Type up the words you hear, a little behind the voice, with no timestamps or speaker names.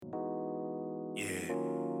Yeah.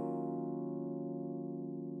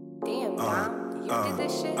 Damn, Dom, you did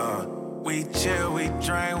this shit? We chill, we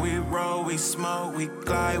drink, we roll, we smoke, we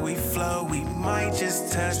glide, we flow, we might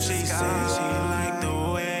just touch the sky. She said she like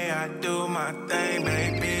the way I do my thing,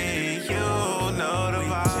 baby. You know the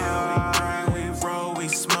vibe. We chill, we drink, we roll, we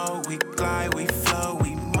smoke, we glide, we flow,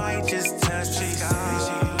 we might just touch the sky. She said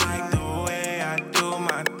she like the way I do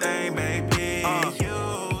my thing, baby. You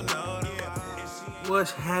know the vibe.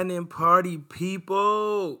 What's happening, party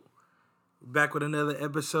people? Back with another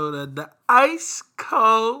episode of the Ice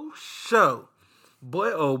Cold Show.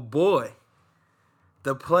 Boy, oh boy,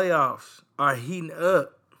 the playoffs are heating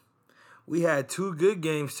up. We had two good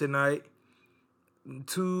games tonight.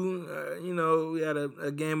 We had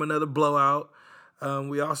a game, another blowout.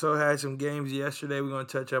 We also had some games yesterday we're going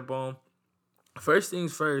to touch up on. First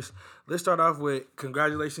things first, let's start off with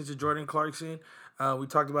congratulations to Jordan Clarkson. We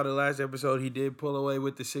talked about it last episode. He did pull away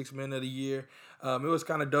with the 6th Man of the Year. It was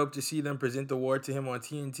kind of dope to see them present the award to him on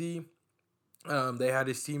TNT. They had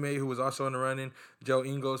his teammate who was also in the running, Joe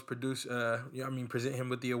Ingles, present him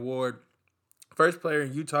with the award. First player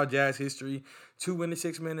in Utah Jazz history to win the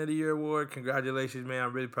 6th Man of the Year award. Congratulations, man.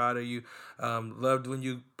 I'm really proud of you. Loved when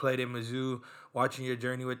you played in Mizzou, watching your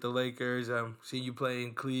journey with the Lakers, seeing you play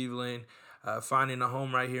in Cleveland, finding a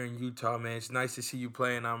home right here in Utah, man. It's nice to see you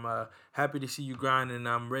playing. I'm happy to see you grind, and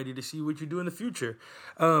I'm ready to see what you do in the future.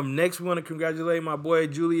 Next, we want to congratulate my boy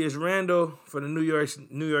Julius Randle for the New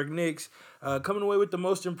York Knicks. Coming away with the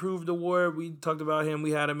Most Improved Award. We talked about him. We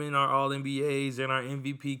had him in our All-NBAs and our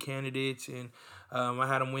MVP candidates, and I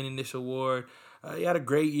had him winning this award. He had a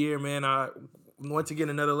great year, man. Once again,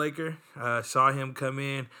 another Laker. Saw him come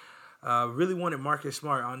in. Really wanted Marcus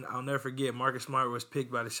Smart. I'll never forget, Marcus Smart was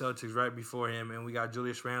picked by the Celtics right before him, and we got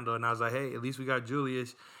Julius Randle, and I was like, hey, at least we got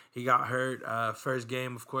Julius. He got hurt first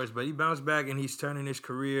game, of course, but he bounced back, and he's turning his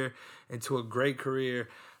career into a great career.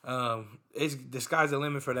 The sky's the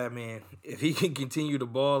limit for that man. If he can continue to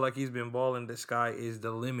ball like he's been balling, the sky is the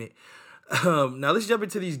limit. Now let's jump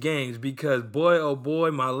into these games because boy, oh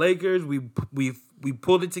boy, my Lakers, we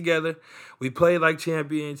pulled it together. We played like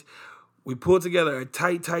champions. We pulled together a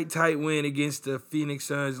tight win against the Phoenix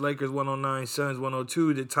Suns. Lakers 109, Suns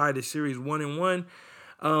 102 to tie the series 1-1.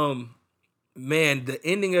 Man, the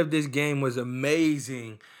ending of this game was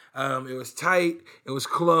amazing. It was tight. It was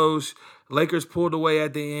close. Lakers pulled away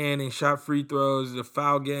at the end and shot free throws. The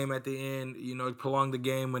foul game at the end, prolonged the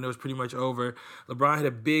game when it was pretty much over. LeBron hit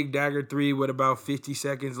a big dagger three with about 50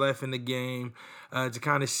 seconds left in the game to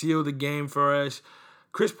kind of seal the game for us.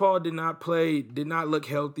 Chris Paul did not look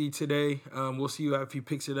healthy today. We'll see if he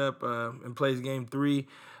picks it up and plays game 3.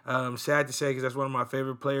 Sad to say because that's one of my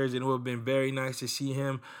favorite players, and it would have been very nice to see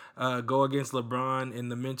him go against LeBron in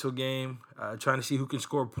the mental game, trying to see who can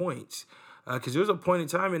score points. Because there was a point in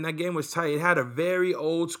time, and that game was tight. It had a very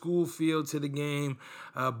old-school feel to the game.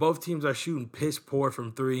 Both teams are shooting piss poor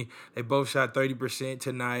from 3. They both shot 30%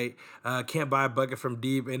 tonight. Can't buy a bucket from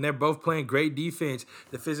deep, and they're both playing great defense.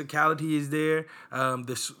 The physicality is there.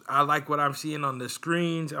 I like what I'm seeing on the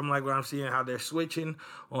screens. I like what I'm seeing how they're switching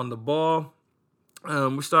on the ball.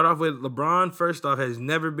 We start off with LeBron. First off, has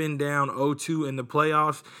never been down 0-2 in the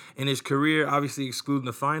playoffs in his career, obviously excluding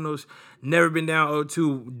the finals. Never been down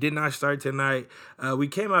 0-2. Did not start tonight. We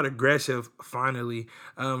came out aggressive, finally.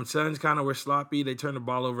 Suns kind of were sloppy. They turned the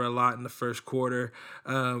ball over a lot in the first quarter.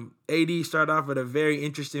 AD started off with a very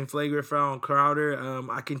interesting flagrant foul on Crowder.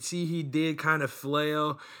 I can see he did kind of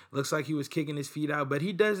flail. Looks like he was kicking his feet out, but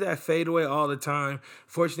he does that fadeaway all the time.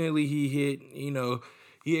 Fortunately, he hit,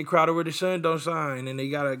 he hit Crowder where the sun don't shine, and they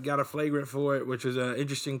got a flagrant for it, which was an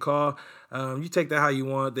interesting call. You take that how you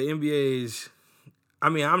want. The NBA is,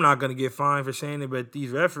 I'm not going to get fined for saying it, but these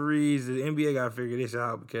referees, the NBA got to figure this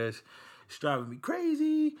out because it's driving me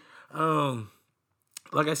crazy.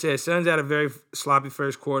 Like I said, Suns had a very sloppy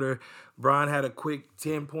first quarter. Bron had a quick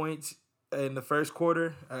 10 points in the first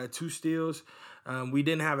quarter, 2 steals. We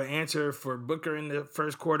didn't have an answer for Booker in the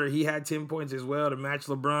first quarter. He had 10 points as well to match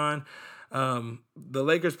LeBron. The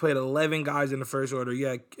Lakers played 11 guys in the first quarter. You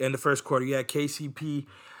had KCP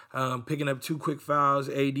picking up 2 quick fouls.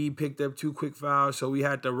 AD picked up 2 quick fouls, so we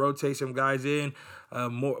had to rotate some guys in.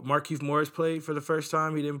 Markieff Morris played for the first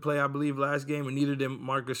time. He didn't play, I believe, last game, and neither did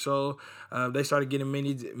Marc Gasol. They started getting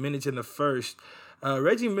minutes in the first.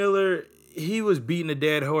 Reggie Miller, he was beating a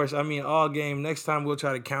dead horse. I mean, all game. Next time we'll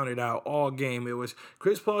try to count it out. All game. It was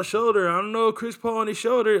Chris Paul's shoulder. I don't know Chris Paul on his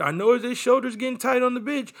shoulder. I know his shoulder's getting tight on the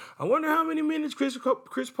bench. I wonder how many minutes Chris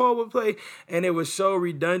Paul would play. And it was so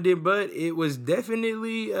redundant, but it was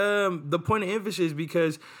definitely the point of emphasis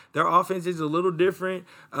because their offense is a little different.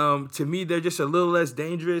 To me, they're just a little less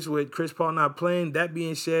dangerous with Chris Paul not playing. That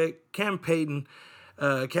being said, Cameron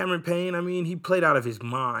Payne, I mean, he played out of his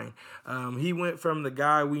mind. He went from the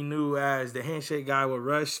guy we knew as the handshake guy with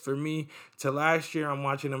Russ for me to last year I'm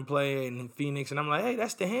watching him play in Phoenix, and I'm like, hey,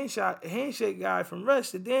 that's the handshake guy from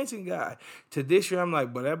Russ, the dancing guy. To this year, I'm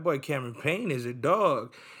like, but that boy Cameron Payne is a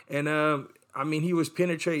dog. And I mean, he was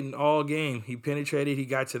penetrating all game. He penetrated. He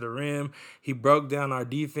got to the rim. He broke down our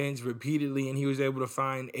defense repeatedly, and he was able to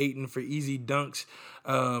find Ayton for easy dunks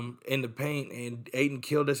in the paint. And Ayton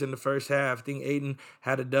killed us in the first half. I think Ayton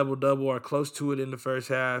had a double-double or close to it in the first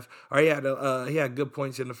half. Or he had good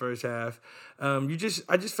points in the first half. I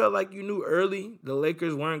just felt like you knew early the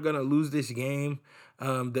Lakers weren't going to lose this game.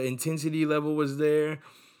 The intensity level was there.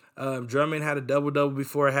 Drummond had a double-double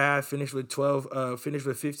before half, finished with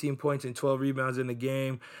 15 points and 12 rebounds in the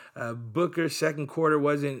game. Booker's second quarter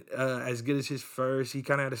wasn't as good as his first. He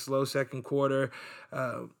kind of had a slow second quarter.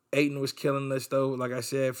 Ayton was killing us, though. Like I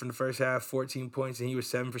said, from the first half, 14 points, and he was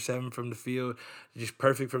 7 for 7 from the field, just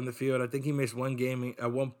perfect from the field. I think he missed one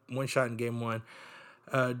shot in game one.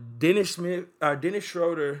 Dennis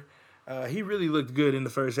Schroeder. He really looked good in the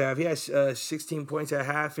first half. He had 16 points at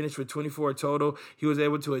half, finished with 24 total. He was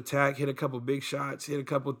able to attack, hit a couple big shots, hit a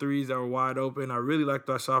couple threes that were wide open. I really liked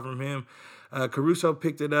what I saw from him. Caruso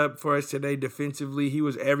picked it up for us today defensively. He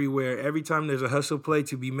was everywhere. Every time there's a hustle play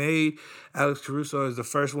to be made, Alex Caruso is the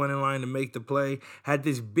first one in line to make the play. Had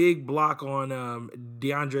this big block on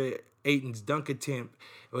DeAndre Ayton's dunk attempt.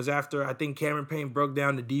 It was after, I think, Cameron Payne broke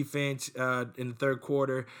down the defense in the third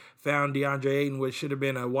quarter, found DeAndre Ayton, which should have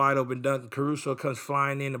been a wide-open dunk. Caruso comes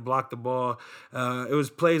flying in to block the ball. It was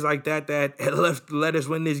plays like that let us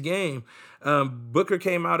win this game. Booker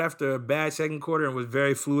came out after a bad second quarter and was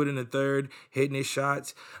very fluid in the third, hitting his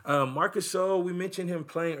shots. Marc Gasol, we mentioned him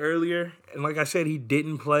playing earlier, and like I said, he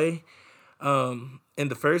didn't play in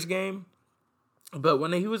the first game. But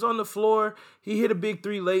when he was on the floor, he hit a big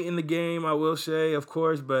three late in the game, I will say, of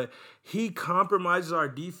course. But he compromises our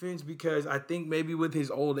defense because I think maybe with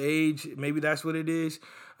his old age, maybe that's what it is.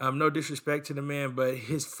 No disrespect to the man, but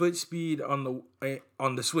his foot speed on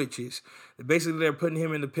the switches. Basically, they're putting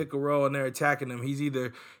him in the pick and roll and they're attacking him.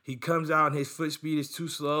 He comes out and his foot speed is too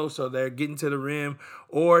slow, so they're getting to the rim,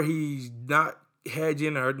 or he's not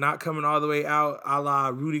hedging or not coming all the way out, a la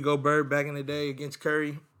Rudy Gobert back in the day against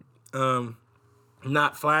Curry.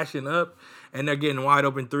 Not flashing up, and they're getting wide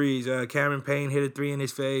open threes. Cameron Payne hit a three in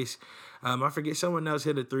his face. I forget someone else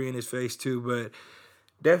hit a three in his face too, but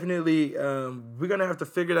definitely we're going to have to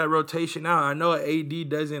figure that rotation out. I know AD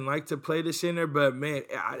doesn't like to play the center, but, man,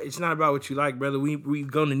 it's not about what you like, brother. We're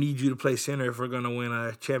going to need you to play center if we're going to win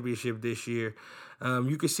a championship this year.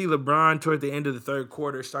 You can see LeBron toward the end of the third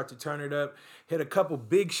quarter start to turn it up, hit a couple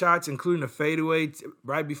big shots, including a fadeaway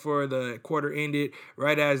right before the quarter ended,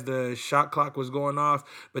 right as the shot clock was going off.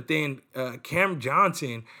 But then Cam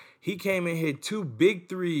Johnson, he came and hit two big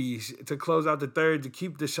threes to close out the third to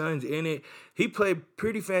keep the Suns in it. He played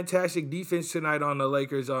pretty fantastic defense tonight on the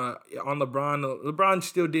Lakers, on LeBron. LeBron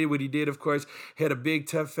still did what he did, of course. Hit a big,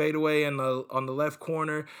 tough fadeaway on the left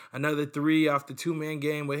corner. Another three off the two-man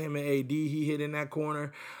game with him and AD. He hit in that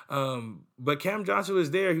corner. But Cam Johnson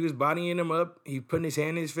was there. He was bodying him up. He putting his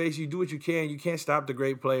hand in his face. You do what you can. You can't stop the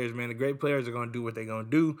great players, man. The great players are going to do what they're going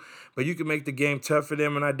to do. But you can make the game tough for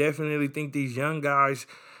them, and I definitely think these young guys,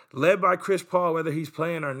 led by Chris Paul, whether he's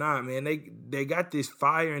playing or not, man, they got this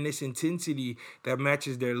fire and this intensity that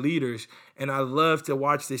matches their leaders. And I love to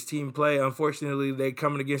watch this team play. Unfortunately, they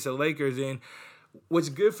coming against the Lakers. And what's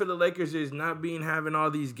good for the Lakers is not having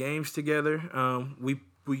all these games together.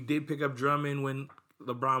 We did pick up Drummond when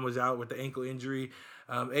LeBron was out with the ankle injury.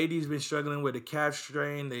 AD's been struggling with the calf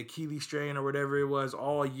strain, the Achilles strain, or whatever it was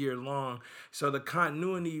all year long. So the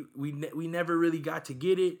continuity, we never really got to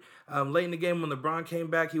get it. Late in the game when LeBron came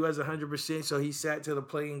back, he was 100%, so he sat to the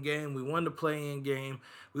play-in game. We won the play-in game.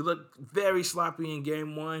 We looked very sloppy in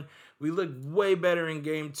game one. We looked way better in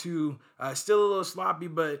game two. Still a little sloppy,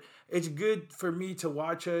 but it's good for me to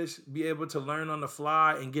watch us be able to learn on the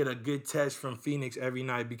fly and get a good test from Phoenix every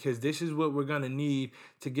night, because this is what we're going to need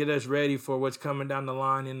to get us ready for what's coming down the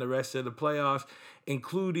line in the rest of the playoffs,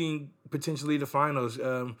 including potentially the finals.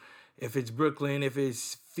 If it's Brooklyn, if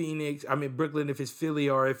it's Brooklyn, if it's Philly,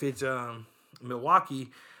 or if it's Milwaukee,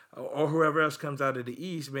 or whoever else comes out of the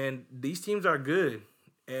East, man, these teams are good.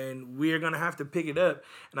 and we're going to have to pick it up.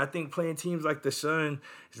 And I think playing teams like the Sun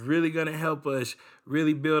is really going to help us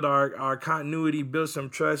really build our continuity, build some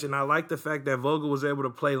trust. And I like the fact that Vogel was able to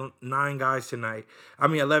play 11 guys tonight,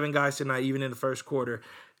 even in the first quarter.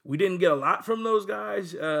 We didn't get a lot from those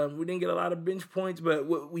guys. We didn't get a lot of bench points, but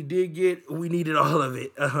what we did get, we needed all of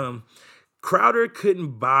it. Crowder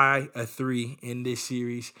couldn't buy a 3 in this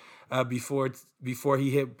series before he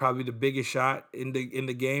hit probably the biggest shot in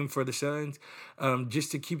the game for the Suns,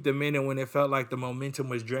 just to keep them in. And when it felt like the momentum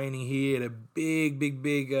was draining, he hit a big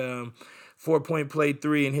 4-point play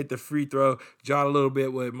 3 and hit the free throw. Jawed a little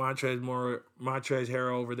bit with Montrezl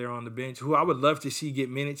Harrell over there on the bench, who I would love to see get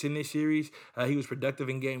minutes in this series. He was productive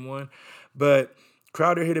in game 1. But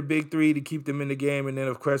Crowder hit a big 3 to keep them in the game. And then,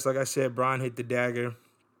 of course, like I said, Bron hit the dagger.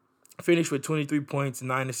 Finished with 23 points,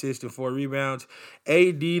 9 assists, and 4 rebounds.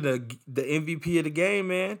 AD, the MVP of the game,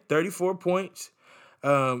 man, 34 points,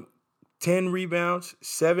 10 rebounds,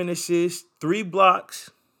 7 assists, 3 blocks.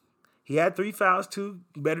 He had 3 fouls, too,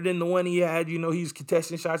 better than the one he had. He was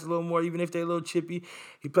contesting shots a little more, even if they're a little chippy.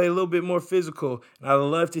 He played a little bit more physical, and I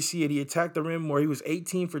love to see it. He attacked the rim more. He was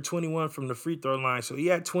 18 for 21 from the free throw line, so he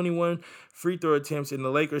had 21 free throw attempts, and the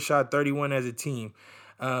Lakers shot 31 as a team.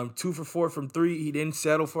 2 for 4 from 3. He didn't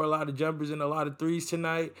settle for a lot of jumpers and a lot of threes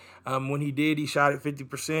tonight. When he did, he shot at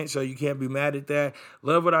 50%, so you can't be mad at that.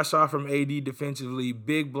 Love what I saw from AD defensively.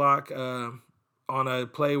 Big block on a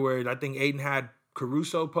play where I think Aiden had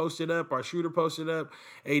Caruso posted up, our shooter posted up.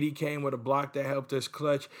 AD came with a block that helped us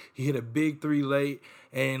clutch. He hit a big 3 late.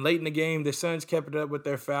 And late in the game, the Suns kept it up with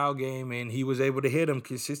their foul game, and he was able to hit them,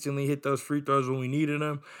 consistently hit those free throws when we needed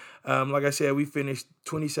them. Like I said, we finished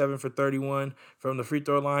 27 for 31 from the free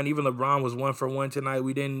throw line. Even LeBron was 1 for 1 tonight.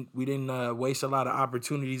 We didn't waste a lot of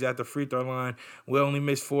opportunities at the free throw line. We only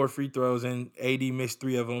missed 4 free throws, and AD missed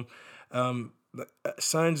 3 of them. The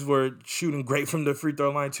Suns were shooting great from the free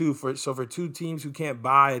throw line too. For two teams who can't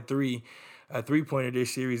buy a 3-pointer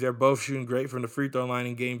this series, they're both shooting great from the free throw line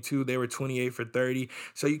in game 2. They were 28 for 30.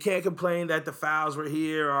 So you can't complain that the fouls were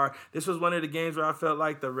here, or this was one of the games where I felt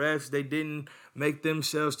like the refs, they didn't make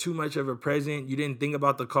themselves too much of a present. You didn't think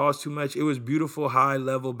about the calls too much. It was beautiful,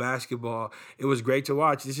 high-level basketball. It was great to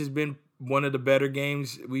watch. This has been one of the better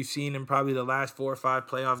games we've seen in probably the last 4 or 5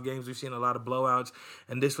 playoff games. We've seen a lot of blowouts,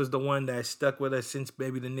 and this was the one that stuck with us since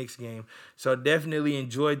maybe the Knicks game. So definitely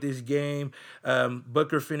enjoyed this game.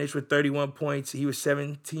 Booker finished with 31 points. He was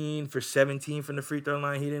 17 for 17 from the free throw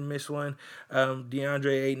line. He didn't miss one.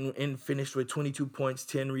 DeAndre Ayton finished with 22 points,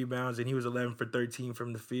 10 rebounds, and he was 11 for 13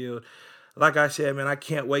 from the field. Like I said, man, I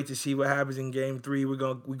can't wait to see what happens in game 3. We're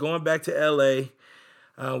going back to L.A.,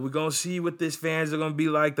 we're going to see what this fans are going to be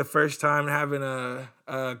like the first time having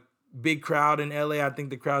a big crowd in L.A. I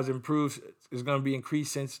think the crowd's improved. It's going to be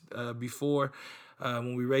increased since before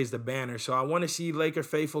when we raised the banner. So I want to see Laker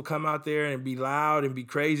faithful come out there and be loud and be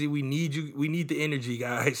crazy. We need you. We need the energy,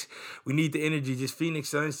 guys. We need the energy. Just Phoenix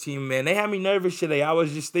Suns team, man. They had me nervous today. I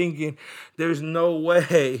was just thinking there's no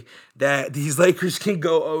way that these Lakers can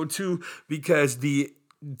go 0-2 because the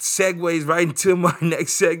segues right into my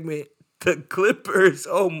next segment. The Clippers,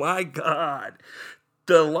 oh my God.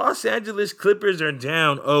 The Los Angeles Clippers are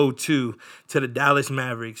down 0-2 to the Dallas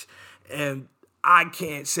Mavericks. And I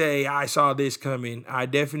can't say I saw this coming. I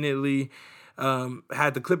definitely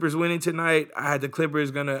had the Clippers winning tonight. I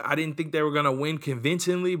didn't think they were going to win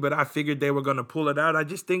convincingly, but I figured they were going to pull it out. I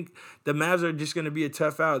just think the Mavs are just going to be a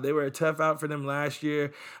tough out. They were a tough out for them last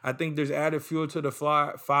year. I think there's added fuel to the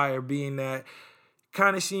fire being that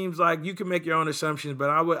kind of seems like you can make your own assumptions, but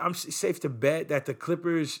I'm safe to bet that the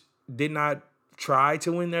Clippers did not try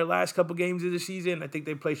to win their last couple games of the season. I think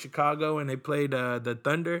they played Chicago and they played the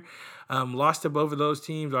Thunder. Lost to both of those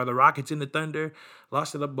teams, or the Rockets and the Thunder.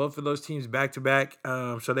 Lost to both of those teams back-to-back,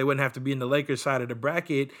 so they wouldn't have to be in the Lakers side of the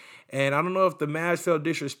bracket. And I don't know if the Mavs felt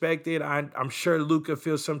disrespected. I'm sure Luka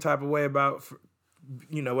feels some type of way about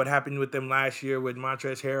what happened with them last year with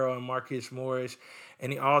Montrezl Harrell and Marcus Morris.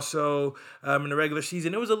 And he also, in the regular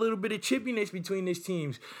season, there was a little bit of chippiness between these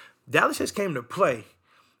teams. Dallas has came to play.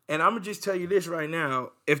 And I'm going to just tell you this right now.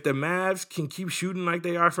 If the Mavs can keep shooting like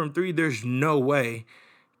they are from 3, there's no way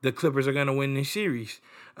the Clippers are going to win this series.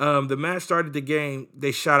 The Mavs started the game,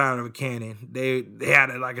 they shot out of a cannon. They had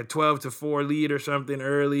a 12-4 lead or something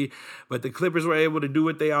early, but the Clippers were able to do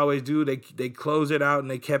what they always do. They closed it out and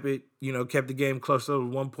they kept the game close to a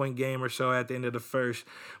 1-point game or so at the end of the first.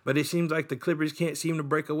 But it seems like the Clippers can't seem to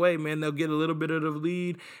break away, man. They'll get a little bit of the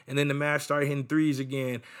lead, and then the Mavs start hitting threes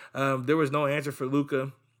again. There was no answer for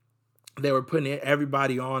Luka. They were putting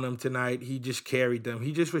everybody on him tonight. He just carried them.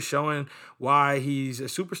 He just was showing why he's a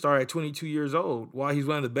superstar at 22 years old, why he's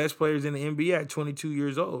one of the best players in the NBA at 22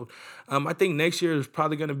 years old. I think next year is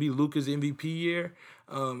probably going to be Luka's MVP year.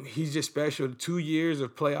 He's just special. 2 years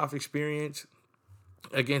of playoff experience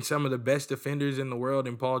against some of the best defenders in the world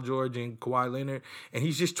in Paul George and Kawhi Leonard, and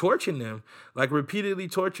he's just torching them, like repeatedly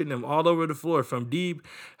torching them all over the floor from deep.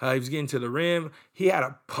 He was getting to the rim. He had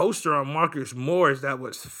a poster on Marcus Morris that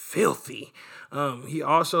was filthy. He's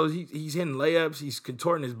hitting layups. He's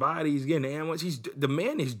contorting his body. He's getting ammo. The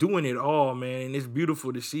man is doing it all, man, and it's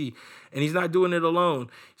beautiful to see. And he's not doing it alone.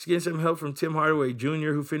 He's getting some help from Tim Hardaway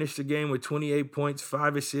Jr., who finished the game with 28 points,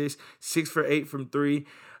 5 assists, 6 for 8 from 3.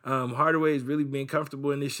 Hardaway has really been comfortable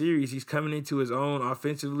in this series. He's coming into his own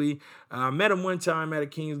offensively. I met him one time at a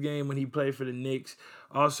Kings game when he played for the Knicks.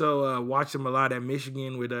 Also, watched him a lot at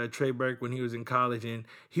Michigan with Trey Burke when he was in college, and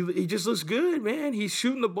he just looks good, man. He's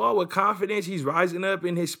shooting the ball with confidence. He's rising up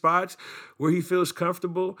in his spots where he feels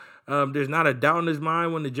comfortable. There's not a doubt in his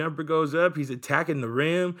mind when the jumper goes up. He's attacking the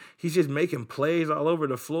rim. He's just making plays all over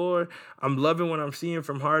the floor. I'm loving what I'm seeing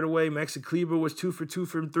from Hardaway. Maxi Kleber was 2 for 2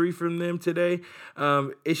 from 3 from them today.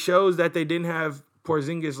 It shows that they didn't have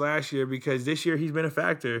Porzingis last year, because this year he's been a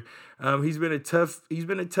factor. He's been a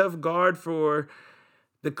tough guard for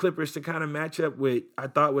the Clippers to kind of match up with. I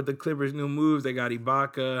thought with the Clippers' new moves, they got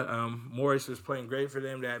Ibaka. Morris was playing great for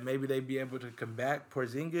them, that maybe they'd be able to combat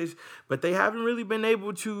Porzingis, but they haven't really been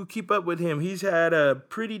able to keep up with him. He's had a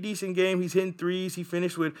pretty decent game. He's hitting threes. He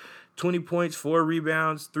finished with 20 points, 4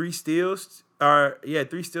 rebounds, 3 steals.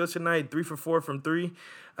 3 steals tonight, 3 for 4 from 3.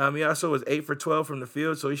 He also was 8 for 12 from the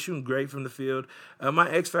field, so he's shooting great from the field. My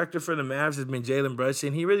X factor for the Mavs has been Jalen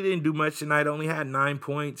Brunson. He really didn't do much tonight, only had 9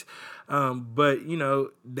 points. But you know,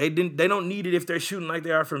 they don't need it if they're shooting like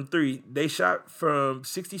they are from 3. They shot from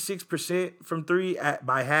 66% from 3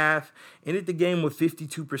 by half, ended the game with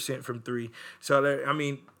 52% from 3. So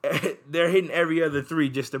they're hitting every other 3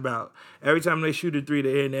 just about. Every time they shoot a 3,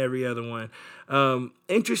 they're hitting every other one.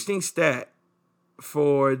 Interesting stat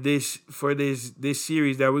for this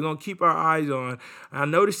series that we're gonna keep our eyes on. I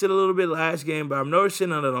noticed it a little bit last game, but I'm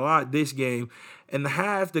noticing it a lot this game. In the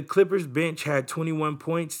half, the Clippers bench had 21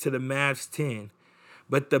 points to the Mavs 10,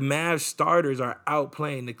 but the Mavs starters are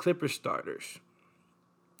outplaying the Clippers starters.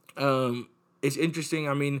 It's interesting.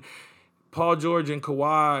 I mean, Paul George and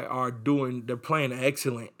Kawhi they're playing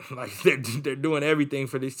excellent. Like they're doing everything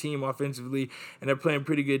for this team offensively, and they're playing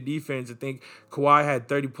pretty good defense. I think Kawhi had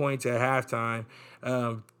 30 points at halftime,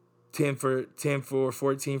 10 for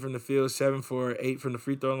 14 from the field, 7 for 8 from the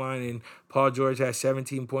free throw line, and Paul George had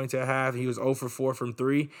 17 points at half. He was 0 for 4 from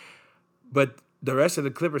 3. But the rest of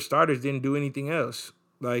the Clippers starters didn't do anything else.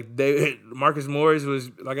 Marcus Morris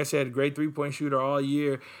was, like I said, a great 3-point shooter all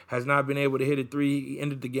year, has not been able to hit a 3. He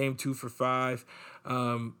ended the game 2 for 5.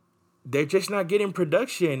 They're just not getting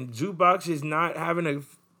production. Zubac is not having a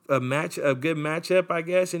good matchup, I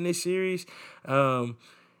guess, in this series,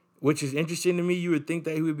 which is interesting to me. You would think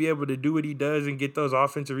that he would be able to do what he does and get those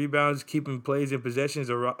offensive rebounds, keeping plays and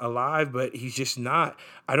possessions alive, but he's just not.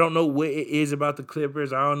 I don't know what it is about the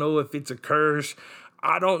Clippers. I don't know if it's a curse.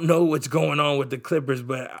 I don't know what's going on with the Clippers,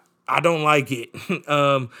 but I don't like it.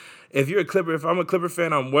 If I'm a Clipper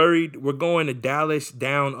fan, I'm worried. We're going to Dallas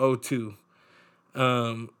down 0-2.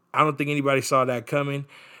 I don't think anybody saw that coming.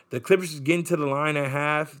 The Clippers is getting to the line at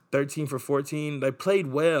half, 13 for 14. They played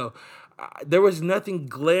well. There was nothing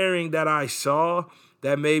glaring that I saw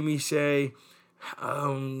that made me say,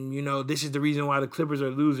 this is the reason why the Clippers are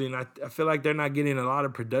losing. I feel like they're not getting a lot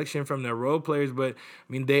of production from their role players, but,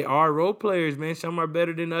 I mean, they are role players, man. Some are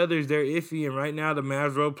better than others. They're iffy, and right now the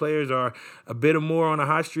Mavs role players are a bit more on a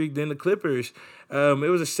hot streak than the Clippers. It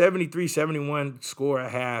was a 73-71 score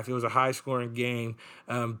at half. It was a high-scoring game.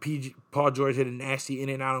 Paul George hit a nasty in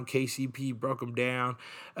and out on KCP, broke him down.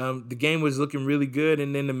 The game was looking really good,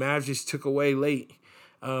 and then the Mavs just took away late.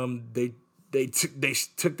 They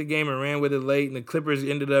took the game and ran with it late, and the Clippers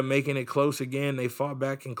ended up making it close again. They fought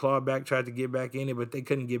back and clawed back, tried to get back in it, but they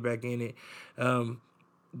couldn't get back in it.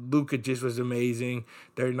 Luka just was amazing.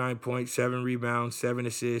 39 points, 7 rebounds, 7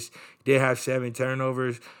 assists. Did have 7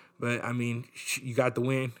 turnovers, but, I mean, you got the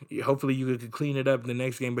win. Hopefully you could clean it up in the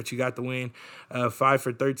next game, but you got the win. 5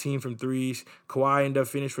 for 13 from threes. Kawhi ended up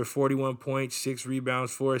finished for 41 points, 6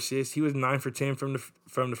 rebounds, 4 assists. He was 9 for 10 from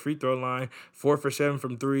the free throw line, 4 for 7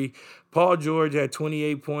 from 3. Paul George had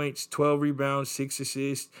 28 points, 12 rebounds, 6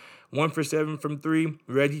 assists, 1 for 7 from 3.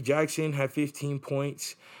 Reggie Jackson had 15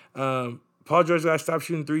 points. Paul George got to stop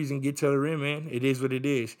shooting threes and get to the rim, man. It is what it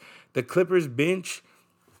is. The Clippers bench,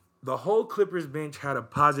 the whole Clippers bench had a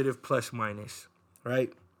positive plus minus,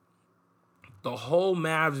 right? The whole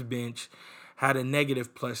Mavs bench had a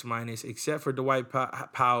negative plus minus, except for Dwight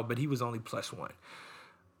Powell, but he was only +1.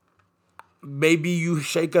 Maybe you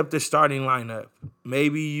shake up the starting lineup.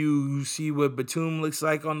 Maybe you see what Batum looks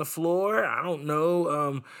like on the floor. I don't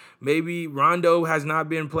know. Maybe Rondo has not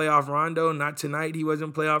been playoff Rondo. Not tonight. He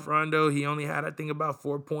wasn't playoff Rondo. He only had, I think, about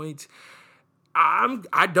 4 points.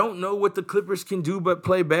 I don't know what the Clippers can do but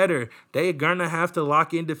play better. They're going to have to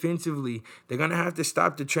lock in defensively. They're going to have to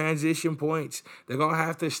stop the transition points. They're going to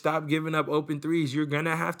have to stop giving up open threes. You're going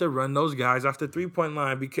to have to run those guys off the three-point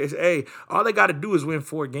line because, hey, all they got to do is win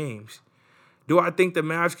 4 games. Do I think the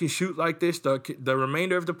Mavs can shoot like this the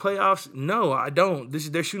remainder of the playoffs? No, I don't.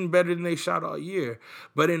 They're shooting better than they shot all year.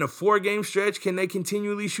 But in a 4-game stretch, can they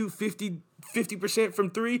continually shoot 50% from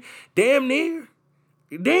 3? Damn near.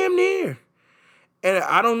 Damn near. And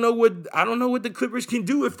I don't know what the Clippers can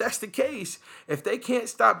do if that's the case. If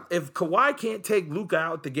Kawhi can't take Luka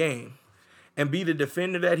out the game and be the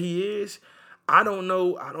defender that he is, I don't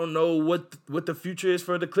know what the future is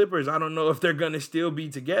for the Clippers. I don't know if they're gonna still be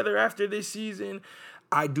together after this season.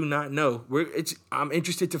 I do not know. I'm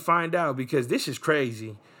interested to find out because this is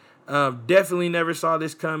crazy. Definitely never saw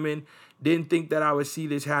this coming. Didn't think that I would see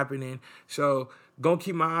this happening. So gonna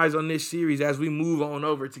keep my eyes on this series as we move on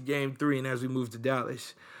over to Game 3 and as we move to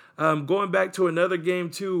Dallas. Going back to another game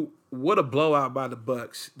too. What a blowout by the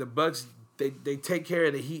Bucks. The Bucks they take care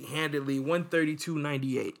of the Heat handedly,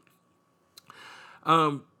 132-98.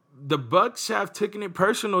 The Bucks have taken it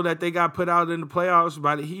personal that they got put out in the playoffs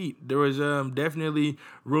by the Heat. There was definitely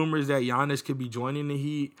rumors that Giannis could be joining the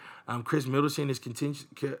Heat. Chris Middleton is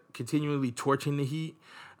continually torching the Heat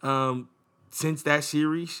since that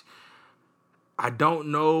series. I don't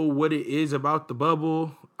know what it is about the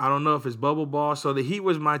bubble. I don't know if it's bubble ball. So the Heat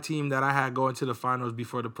was my team that I had going to the finals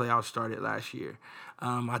before the playoffs started last year.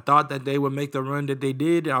 I thought that they would make the run that they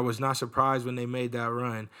did. I was not surprised when they made that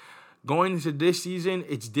run. Going into this season,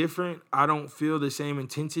 it's different. I don't feel the same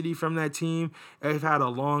intensity from that team. They've had a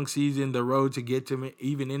long season. The road to get to me,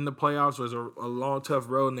 even in the playoffs, was a long, tough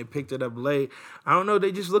road, and they picked it up late. I don't know.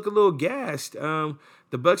 They just look a little gassed.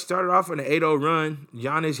 The Bucks started off on an 8-0 run.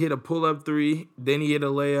 Giannis hit a pull-up 3. Then he hit a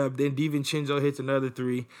layup. Then DiVincenzo hits another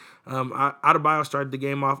 3. Adebayo started the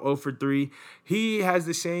game off 0 for 3. He has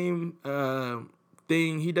the same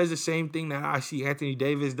thing. He does the same thing that I see Anthony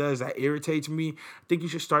Davis does that irritates me. I think you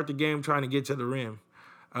should start the game trying to get to the rim.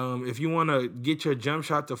 If you want to get your jump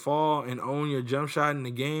shot to fall and own your jump shot in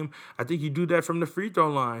the game, I think you do that from the free throw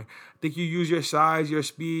line. I think you use your size, your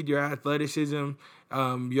speed, your athleticism,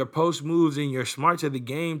 your post moves, and your smarts of the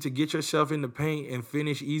game to get yourself in the paint and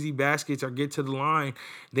finish easy baskets or get to the line.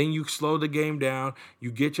 Then you slow the game down, you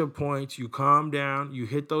get your points, you calm down, you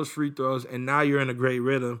hit those free throws, and now you're in a great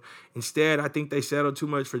rhythm. Instead, I think they settled too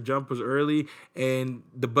much for jumpers early, and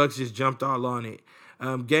the Bucks just jumped all on it.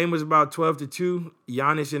 Game was about 12-2.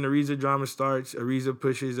 Giannis and Ariza drama starts. Ariza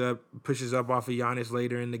pushes up off of Giannis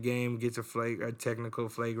later in the game, gets a technical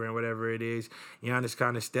flagrant, whatever it is. Giannis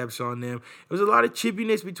kind of steps on them. It was a lot of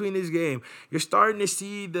chippiness between this game. You're starting to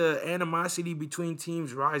see the animosity between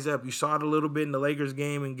teams rise up. You saw it a little bit in the Lakers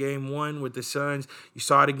game in Game 1 with the Suns. You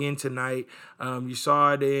saw it again tonight. You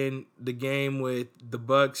saw it in the game with the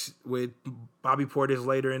Bucks with Bobby Portis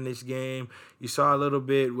later in this game. You saw a little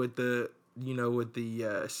bit with the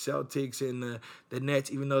Celtics and the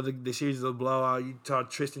Nets, even though the series is a blowout. You saw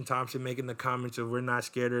Tristan Thompson making the comments of we're not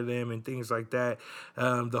scared of them and things like that.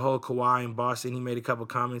 The whole Kawhi in Boston, he made a couple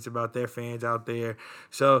comments about their fans out there.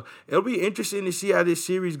 So it'll be interesting to see how this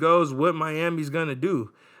series goes, what Miami's going to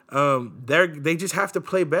do. They just have to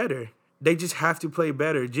play better. They just have to play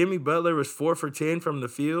better. Jimmy Butler was 4 for 10 from the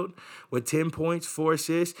field with 10 points, 4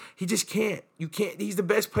 assists. He just can't. You can't. He's the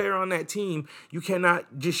best player on that team. You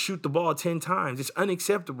cannot just shoot the ball 10 times. It's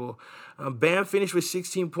unacceptable. Bam finished with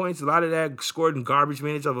 16 points. A lot of that scored in garbage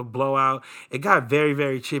minutes of a blowout. It got very,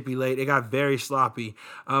 very chippy late. It got very sloppy.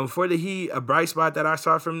 For the Heat, a bright spot that I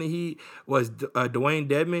saw from the Heat was Dwayne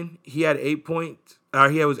Dedmon. He had 8 points.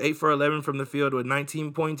 He was 8 for 11 from the field with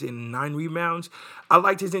 19 points and 9 rebounds. I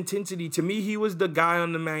liked his intensity. To me, he was the guy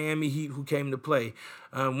on the Miami Heat who came to play.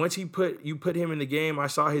 Once you put him in the game, I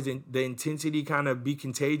saw the intensity kind of be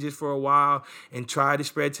contagious for a while and try to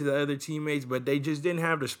spread to the other teammates, but they just didn't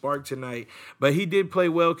have the spark tonight. But he did play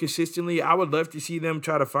well consistently. I would love to see them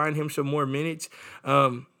try to find him some more minutes.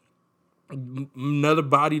 Another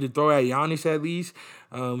body to throw at Giannis at least.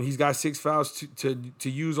 He's got 6 fouls to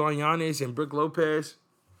use on Giannis and Brook Lopez.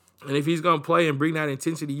 And if he's going to play and bring that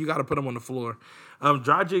intensity, you got to put him on the floor.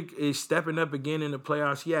 Dragic is stepping up again in the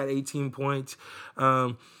playoffs. He had 18 points.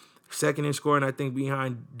 Second in scoring, I think,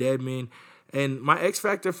 behind Dedmon. And my X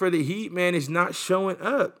factor for the Heat, man, is not showing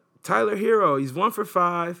up. Tyler Hero, he's 1 for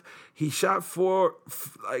 5. He shot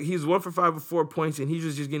he was 1 for 5 with 4 points, and he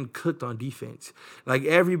was just getting cooked on defense. Like,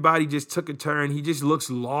 everybody just took a turn. He just looks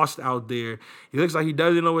lost out there. He looks like he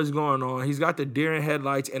doesn't know what's going on. He's got the deer in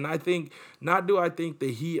headlights, and I think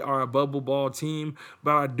the Heat are a bubble ball team,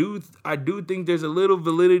 but I do think there's a little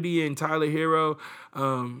validity in Tyler Hero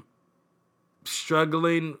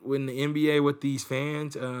struggling in the NBA with these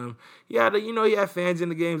fans. He had fans in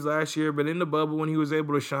the games last year, but in the bubble when he was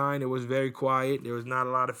able to shine, it was very quiet. There was not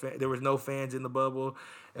a lot of there was no fans in the bubble.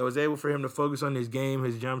 It was able for him to focus on his game,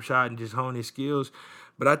 his jump shot, and just hone his skills.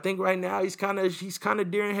 But I think right now he's kind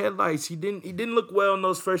of deer in headlights. He didn't look well in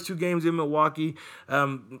those first 2 games in Milwaukee.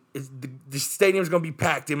 The stadium's gonna be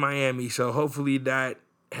packed in Miami, so hopefully that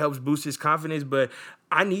helps boost his confidence. But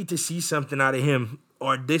I need to see something out of him,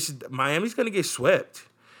 or Miami's gonna get swept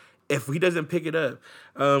if he doesn't pick it up.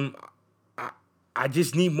 I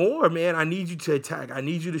just need more, man. I need you to attack. I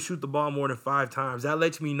need you to shoot the ball more than 5 times. That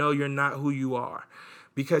lets me know you're not who you are.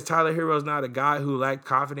 Because Tyler Hero's not a guy who lacked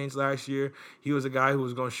confidence last year. He was a guy who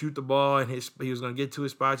was going to shoot the ball, and he was going to get to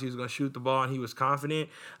his spots. He was going to shoot the ball, and he was confident.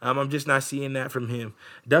 I'm just not seeing that from him.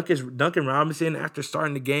 Duncan Robinson, after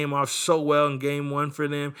starting the game off so well in game 1 for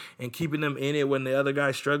them and keeping them in it when the other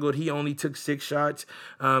guy struggled, he only took 6 shots.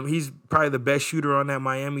 He's probably the best shooter on that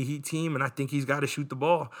Miami Heat team, and I think he's got to shoot the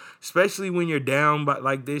ball, especially when you're down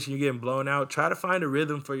like this and you're getting blown out. Try to find a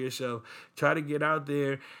rhythm for yourself. Try to get out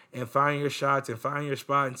there and find your shots and find your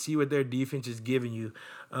spot and see what their defense is giving you.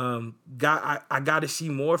 I got to see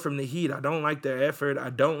more from the Heat. I don't like their effort. I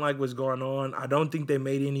don't like what's going on. I don't think they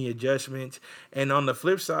made any adjustments. And on the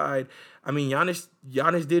flip side, I mean,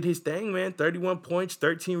 Giannis did his thing, man. 31 points,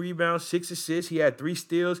 13 rebounds, 6 assists. He had 3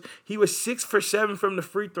 steals. He was 6 for 7 from the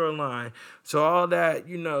free throw line. So all that,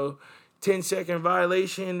 10-second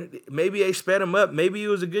violation, maybe they sped him up. Maybe it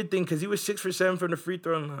was a good thing because he was 6 for 7 from the free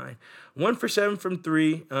throw line. 1 for 7 from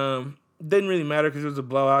 3. Didn't really matter because it was a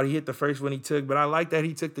blowout. He hit the first one he took, but I like that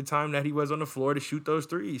he took the time that he was on the floor to shoot those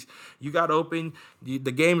threes. You got open. The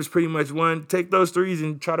game is pretty much won. Take those threes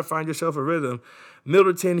and try to find yourself a rhythm.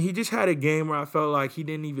 Middleton, he just had a game where I felt like he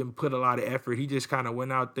didn't even put a lot of effort. He just kind of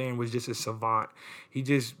went out there and was just a savant. He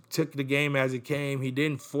just took the game as it came. He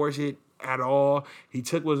didn't force it at all. He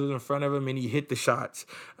took what was in front of him and he hit the shots.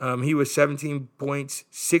 He was 17 points,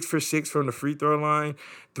 6 for 6 from the free throw line,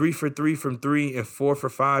 3 for 3 from 3, and 4 for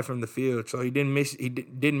 5 from the field. So he didn't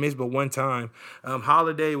miss but one time.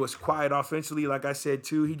 Holiday was quiet offensively, like I said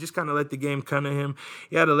too. He just kind of let the game come to him.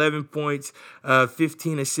 He had 11 points,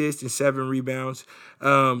 15 assists, and 7 rebounds.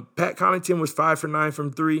 Pat Connaughton was 5 for 9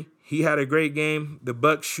 from 3. He had a great game. The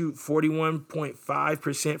Bucks shoot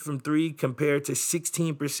 41.5% from 3 compared to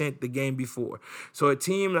 16% the game before. So a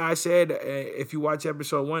team that I said, if you watch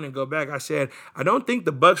episode 1 and go back, I said, I don't think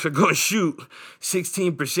the Bucks are going to shoot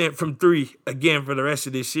 16% from 3 again for the rest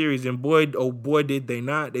of this series. And boy, oh boy, did they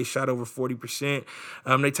not. They shot over 40%.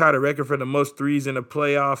 They tied a record for the most threes in a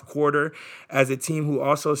playoff quarter as a team who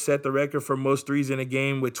also set the record for most threes in a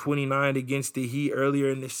game with 29 against the Heat earlier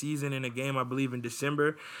in the season in a game, I believe, in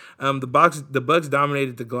December. The Bucks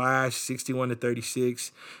dominated the glass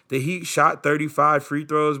 61-36. The Heat shot 35 free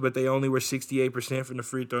throws, but they only were 68% from the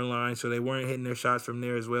free throw line, so they weren't hitting their shots from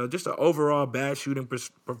there as well. Just an overall bad shooting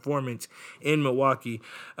performance in Milwaukee.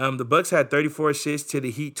 The Bucks had 34 assists to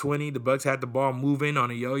the Heat 20. The Bucks had the ball moving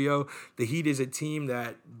on a yo-yo. The Heat is a team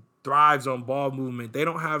that thrives on ball movement. They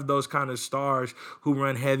don't have those kind of stars who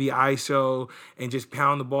run heavy ISO and just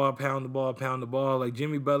pound the ball. Like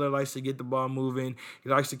Jimmy Butler likes to get the ball moving. He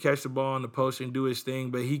likes to catch the ball on the post and do his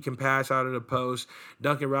thing, but he can pass out of the post.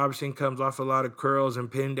 Duncan Robinson comes off a lot of curls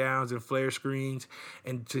and pin downs and flare screens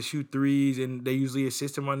and to shoot threes, and they usually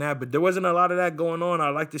assist him on that. But there wasn't a lot of that going on. I'd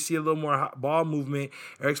like to see a little more ball movement.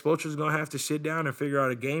 Eric Spoelstra's going to have to sit down and figure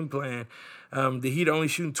out a game plan. The Heat only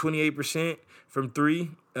shooting 28% from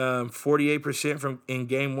 3, 48% in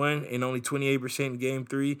game 1, and only 28% in game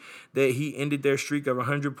 3. That Heat ended their streak of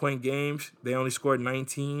 100-point games. They only scored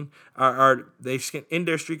 19. They end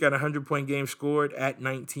their streak at 100-point games scored at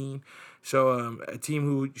 19. So a team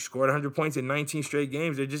who scored 100 points in 19 straight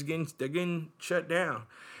games, they're getting shut down.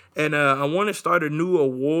 And I want to start a new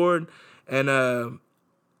award, and I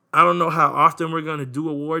don't know how often we're going to do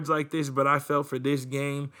awards like this, but I felt for this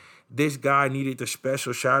game, this guy needed the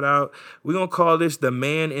special shout out. We're going to call this the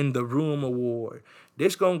Man in the Room Award.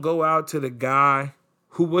 This going to go out to the guy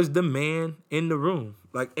who was the man in the room.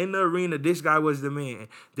 Like in the arena, this guy was the man.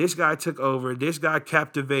 This guy took over. This guy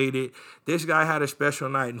captivated. This guy had a special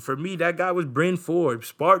night. And for me, that guy was Bryn Forbes,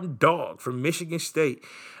 Spartan Dog from Michigan State.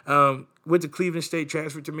 went to Cleveland State,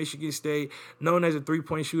 transferred to Michigan State, known as a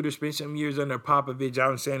three-point shooter, spent some years under Popovich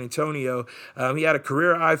out in San Antonio. He had a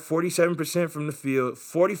career high 47% from the field,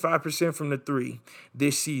 45% from the three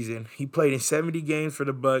this season. He played in 70 games for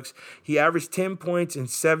the Bucks. He averaged 10 points and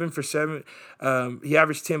 7 for 7. He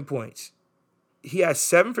averaged 10 points. He had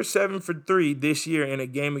 7 for 7 for three this year in a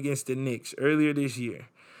game against the Knicks earlier this year.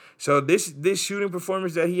 So this shooting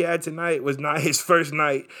performance that he had tonight was not his first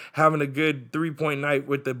night having a good 3-point night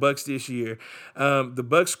with the Bucks this year. The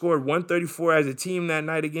Bucks scored 134 as a team that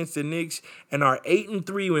night against the Knicks and are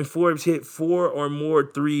 8-3 when Forbes hit 4 or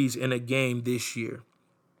more threes in a game this year.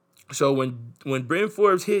 So when Brent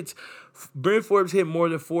Forbes hit more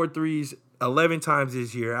than 4 threes 11 times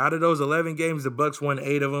this year. Out of those 11 games, the Bucks won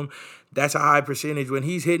 8 of them. That's a high percentage. When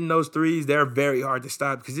he's hitting those threes, they're very hard to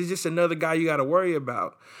stop because he's just another guy you got to worry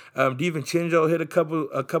about. DiVincenzo hit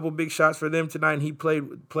a couple big shots for them tonight, and he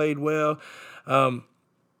played well.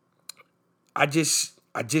 I just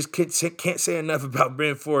can't say enough about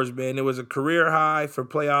Brent Forbes, man. It was a career high for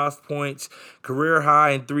playoff points, career high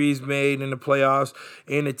in threes made in the playoffs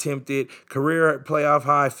and attempted, career playoff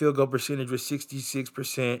high field goal percentage was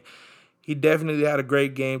 66%. He definitely had a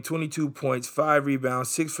great game, 22 points, 5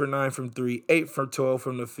 rebounds, 6 for 9 from 3, 8 for 12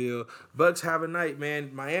 from the field. Bucks have a night,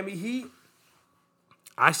 man. Miami Heat,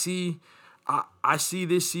 I see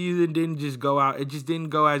this season didn't just go out. It just didn't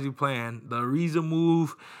go as you planned. The Ariza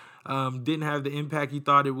move didn't have the impact he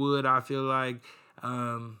thought it would. I feel like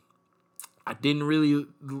I didn't really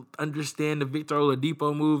understand the Victor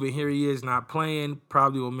Oladipo move, and here he is not playing.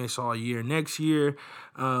 Probably will miss all year next year.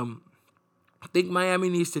 I think Miami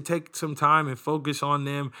needs to take some time and focus on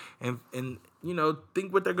them and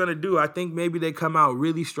think what they're going to do. I think maybe they come out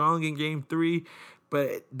really strong in Game 3,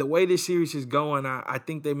 but the way this series is going, I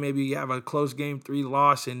think they maybe have a close Game 3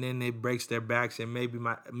 loss and then it breaks their backs and maybe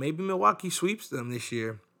Milwaukee sweeps them this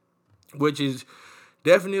year, which is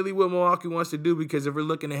definitely what Milwaukee wants to do because if we're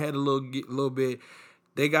looking ahead a little bit,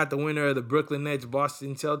 they got the winner of the Brooklyn Nets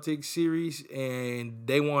Boston Celtics series, and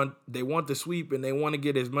they want the sweep, and they want to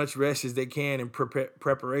get as much rest as they can in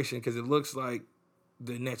preparation because it looks like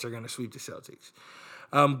the Nets are going to sweep the Celtics.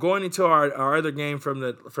 Going into our other game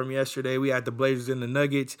from yesterday, we had the Blazers and the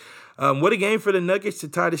Nuggets. What a game for the Nuggets to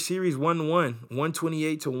tie the series 1-1,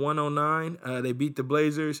 128-109. They beat the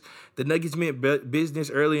Blazers. The Nuggets meant business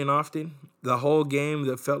early and often. The whole game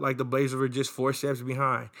that felt like the Blazers were just 4 steps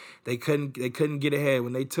behind. They couldn't get ahead.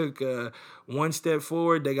 When they took 1 step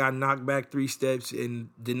forward, they got knocked back 3 steps, and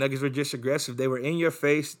the Nuggets were just aggressive. They were in your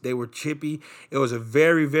face. They were chippy. It was a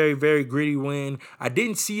very, very, very gritty win. I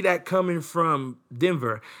didn't see that coming from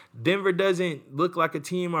Denver. Denver doesn't look like a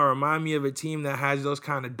team or remind me of a team that has those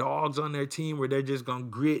kind of dogs on their team where they're just going to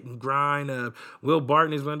grit and grind. Will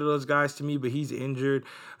Barton is one of those guys to me, but he's injured.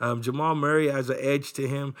 Jamal Murray has an edge to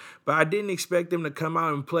him. But I didn't expect them to come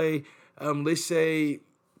out and play, let's say,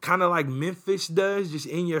 kind of like Memphis does, just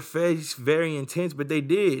in your face, very intense, but they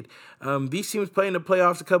did. These teams played in the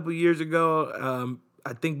playoffs a couple years ago.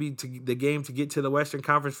 I think the game to get to the Western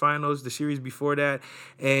Conference Finals, the series before that,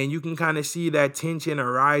 and you can kind of see that tension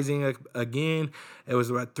arising again. It was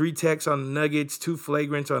about 3 techs on the Nuggets, 2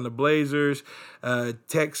 flagrants on the Blazers,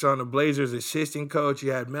 techs on the Blazers assistant coach.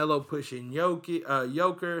 You had Melo pushing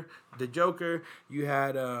the Joker. You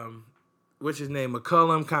had what's his name,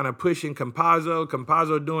 McCollum, kind of pushing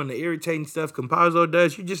Campazzo doing the irritating stuff Campazzo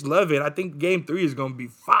does. You just love it. I think Game 3 is going to be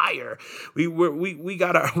fire. We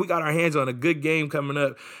got our hands on a good game coming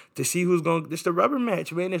up to see who's going. It's the rubber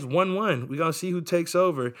match, man. It's 1-1. We're going to see who takes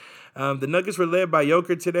over. The Nuggets were led by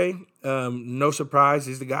Joker today. No surprise.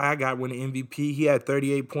 He's the guy I got winning MVP. He had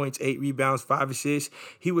 38 points, 8 rebounds, 5 assists.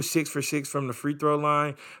 He was 6 for 6 from the free throw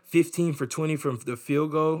line, 15 for 20 from the field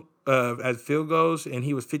goal. As field goals, and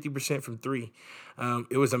he was 50% from 3.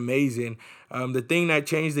 It was amazing. The thing that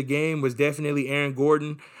changed the game was definitely Aaron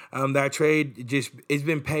Gordon. That trade, it's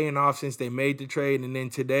been paying off since they made the trade, and then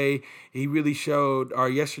yesterday, he really showed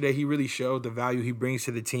the value he brings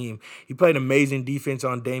to the team. He played amazing defense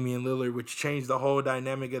on Damian Lillard, which changed the whole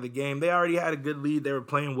dynamic of the game. They already had a good lead. They were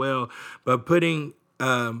playing well, but putting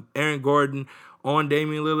Aaron Gordon on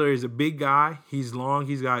Damian Lillard is a big guy. He's long.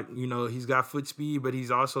 He's got foot speed, but he's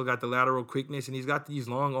also got the lateral quickness, and he's got these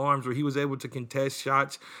long arms where he was able to contest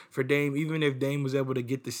shots for Dame. Even if Dame was able to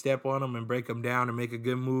get the step on him and break him down and make a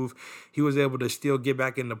good move, he was able to still get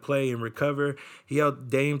back into play and recover. He held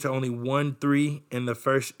Dame to only 1 3 in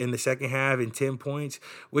the second half and 10 points,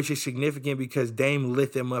 which is significant because Dame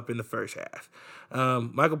lit them up in the first half.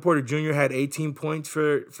 Michael Porter Jr. had 18 points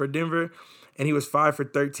for Denver. And he was 5 for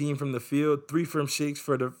 13 from the field, 3 from 6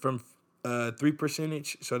 from three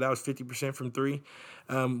percentage, so that was 50% from three.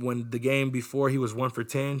 When the game before he was 1 for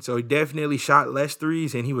 10, so he definitely shot less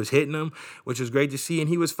threes and he was hitting them, which was great to see. And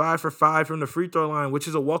he was 5 for 5 from the free throw line, which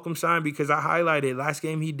is a welcome sign because I highlighted last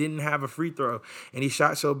game he didn't have a free throw and he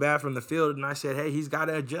shot so bad from the field. And I said, hey, he's got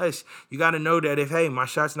to adjust. You got to know that if my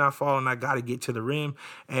shot's not falling, I got to get to the rim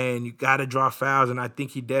and you got to draw fouls. And I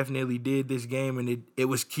think he definitely did this game, and it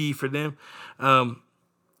was key for them.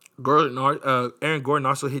 Aaron Gordon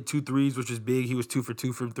also hit 2 threes, which was big. He was 2 for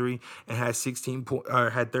 2 from three and had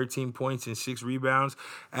had 13 points and 6 rebounds,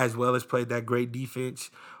 as well as played that great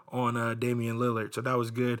defense on Damian Lillard. So that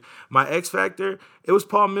was good. My X Factor, it was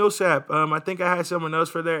Paul Millsap. I think I had someone else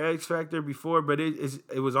for their X Factor before, but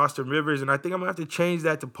it was Austin Rivers, and I think I'm going to have to change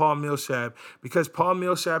that to Paul Millsap because Paul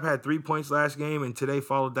Millsap had 3 points last game, and today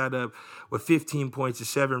followed that up with 15 points and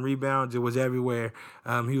 7 rebounds. It was everywhere.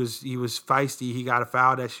 He was feisty. He got a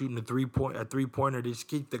foul that's shooting a three-pointer to just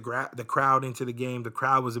keep the crowd into the game. The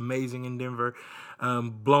crowd was amazing in Denver,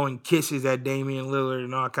 blowing kisses at Damian Lillard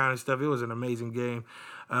and all kind of stuff. It was an amazing game.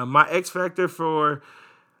 My X Factor for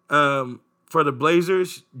the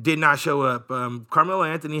Blazers did not show up. Carmelo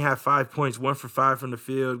Anthony had 5 points, 1 for 5 from the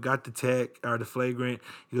field, got the flagrant.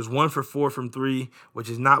 He was 1 for 4 from three, which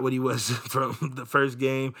is not what he was from the first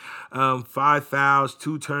game. 5 fouls,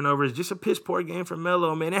 2 turnovers, just a piss poor game for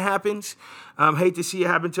Melo. Man, it happens. Hate to see it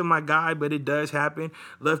happen to my guy, but it does happen.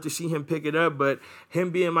 Love to see him pick it up, but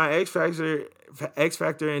him being my X Factor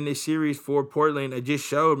in this series for Portland, it just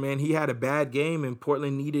showed, man, he had a bad game and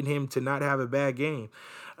Portland needed him to not have a bad game.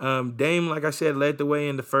 Dame, like I said, led the way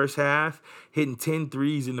in the first half, hitting 10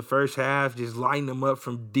 threes in the first half, just lighting them up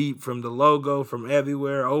from deep, from the logo, from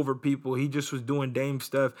everywhere, over people. He just was doing Dame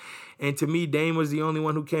stuff. And to me, Dame was the only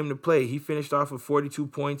one who came to play. He finished off with 42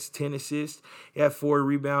 points, 10 assists. He had 4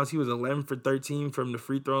 rebounds. He was 11 for 13 from the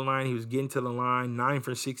free throw line. He was getting to the line, 9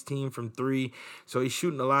 for 16 from three. So he's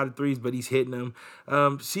shooting a lot of threes, but he's hitting them.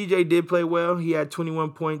 CJ did play well. He had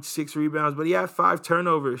 21 points, 6 rebounds, but he had 5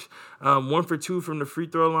 turnovers, 1 for 2 from the free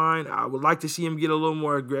throw line. I would like to see him get a little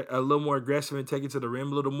more aggressive and take it to the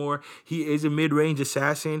rim a little more. He is a mid-range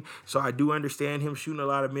assassin, so I do understand him shooting a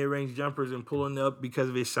lot of mid-range jumpers and pulling up because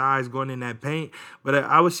of his size going in that paint. But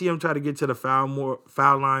I would see him try to get to the foul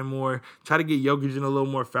line more, try to get Jokic in a little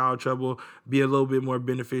more foul trouble, be a little bit more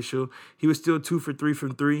beneficial. He was still 2 for 3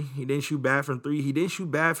 from three. He didn't shoot bad from three. He didn't shoot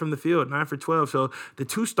bad from the field, 9 for 12. So the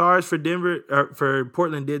 2 stars for for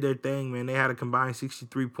Portland did their thing, man. They had a combined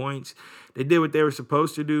 63 points. They did what they were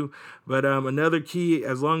supposed to do. But another key,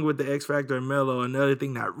 as long with the X Factor and Melo, another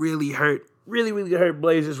thing that really hurt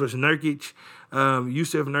Blazers was Nurkic.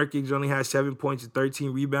 Yusuf Nurkic only had 7 points and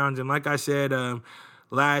 13 rebounds. And like I said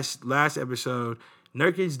last episode,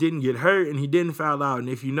 Nurkic didn't get hurt and he didn't foul out. And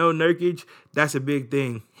if you know Nurkic, that's a big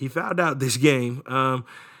thing. He fouled out this game.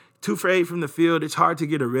 2 for 8 from the field. It's hard to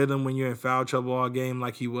get a rhythm when you're in foul trouble all game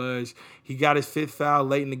like he was. He got his 5th foul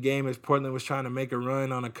late in the game as Portland was trying to make a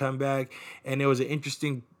run on a comeback. And it was an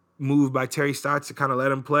interesting move by Terry Stotts to kind of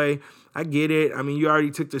let him play. I get it. I mean, you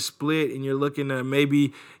already took the split and you're looking to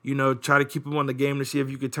maybe, try to keep him on the game to see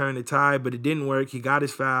if you could turn the tide, but it didn't work. He got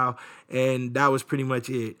his foul, and that was pretty much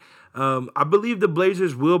it. I believe the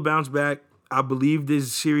Blazers will bounce back. I believe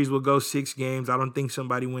this series will go 6 games. I don't think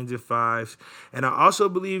somebody wins in 5. And I also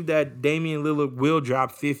believe that Damian Lillard will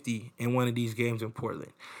drop 50 in one of these games in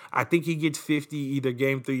Portland. I think he gets 50 either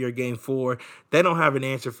game 3 or game 4. They don't have an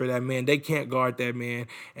answer for that man. They can't guard that man.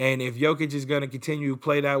 And if Jokic is going to continue to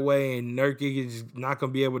play that way and Nurkic is not going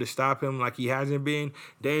to be able to stop him like he hasn't been,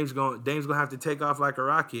 Dame's going to have to take off like a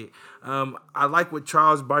rocket. I like what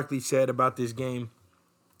Charles Barkley said about this game.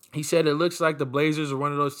 He said it looks like the Blazers are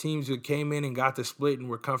one of those teams who came in and got the split and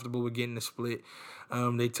were comfortable with getting the split.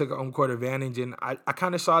 They took home court advantage, and I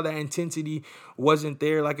kind of saw that intensity wasn't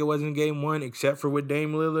there like it was in game 1, except for with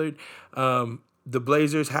Dame Lillard. The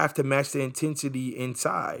Blazers have to match the intensity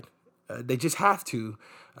inside. They just have to.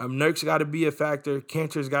 Nurk's got to be a factor.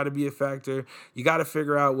 Cantor's got to be a factor. You got to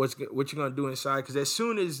figure out what you're going to do inside. Because as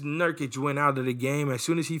soon as Nurkic went out of the game, as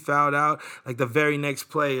soon as he fouled out, like the very next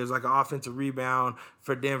play is like an offensive rebound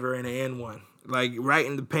for Denver and an N1, like right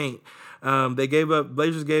in the paint.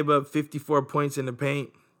 Blazers gave up 54 points in the paint.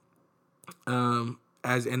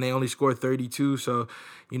 And they only scored 32, so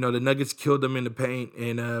the Nuggets killed them in the paint,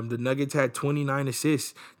 and the Nuggets had 29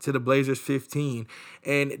 assists to the Blazers 15,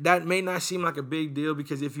 and that may not seem like a big deal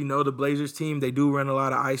because if you know the Blazers team, they do run a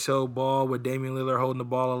lot of ISO ball with Damian Lillard holding the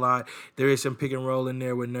ball a lot. There is some pick and roll in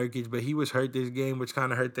there with Nurkic, but he was hurt this game, which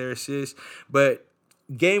kind of hurt their assists. But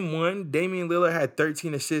game 1, Damian Lillard had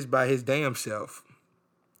 13 assists by his damn self.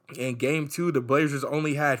 In game 2, the Blazers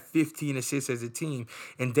only had 15 assists as a team,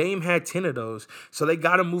 and Dame had 10 of those. So they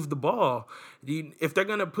got to move the ball. If they're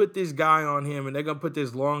going to put this guy on him and they're going to put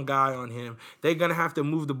this long guy on him, they're going to have to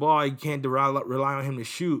move the ball. You can't rely on him to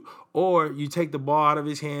shoot. Or you take the ball out of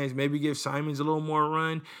his hands, maybe give Simons a little more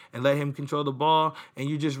run and let him control the ball, and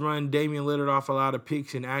you just run Damian Lillard off a lot of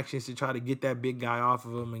picks and actions to try to get that big guy off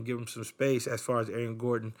of him and give him some space as far as Aaron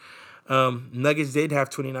Gordon. Nuggets did have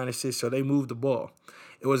 29 assists, so they moved the ball.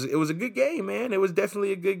 It was a good game, man. It was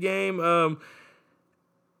definitely a good game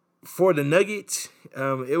for the Nuggets.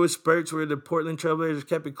 It was spurts where the Portland Trailblazers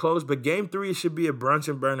kept it close, but game 3 should be a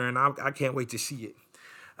Brunson burner, and I can't wait to see it.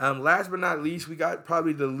 Last but not least, we got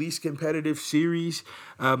probably the least competitive series,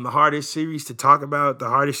 the hardest series to talk about, the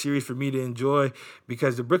hardest series for me to enjoy,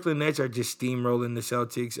 because the Brooklyn Nets are just steamrolling the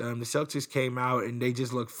Celtics. The Celtics came out and they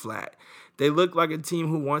just look flat. They look like a team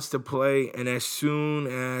who wants to play, and as soon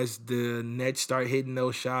as the Nets start hitting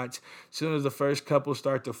those shots, as soon as the first couple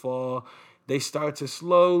start to fall, they start to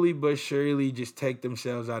slowly but surely just take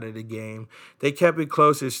themselves out of the game. They kept it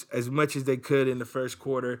close as much as they could in the first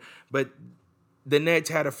quarter, but the Nets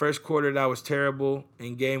had a first quarter that was terrible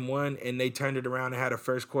in game 1, and they turned it around and had a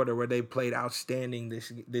first quarter where they played outstanding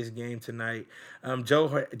this game tonight.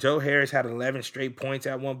 Joe Harris had 11 straight points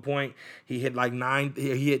at one point. He hit like 9.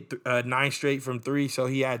 He hit 9 straight from 3, so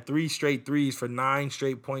he had 3 straight threes for 9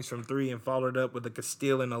 straight points from 3 and followed up with a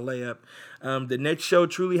steal and a layup. The Nets showed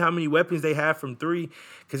truly how many weapons they have from 3,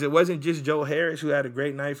 because it wasn't just Joe Harris who had a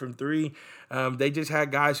great night from 3. They just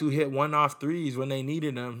had guys who hit one-off threes when they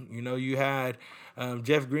needed them. You know, you had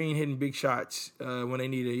Jeff Green hitting big shots when they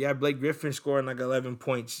needed it. You had Blake Griffin scoring like 11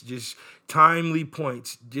 points, just timely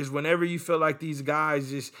points. Just whenever you feel like these guys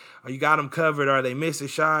just, or you got them covered, or they miss a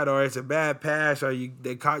shot, or it's a bad pass, or you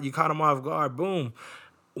caught them off guard, boom.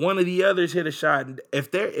 One of the others hit a shot.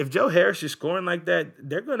 If Joe Harris is scoring like that,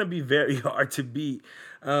 they're going to be very hard to beat.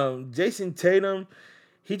 Jason Tatum,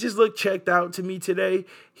 he just looked checked out to me today.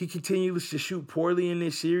 He continues to shoot poorly in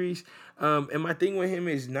this series. And my thing with him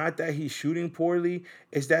is not that he's shooting poorly,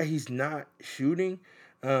 it's that he's not shooting.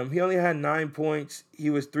 He only had 9 points. He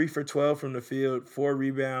was 3 for 12 from the field, 4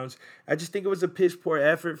 rebounds. I just think it was a piss poor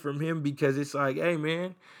effort from him, because it's like, hey,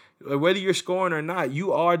 man, whether you're scoring or not,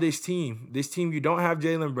 you are this team. This team, you don't have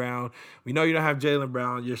Jaylen Brown. We know you don't have Jaylen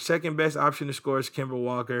Brown. Your second best option to score is Kemba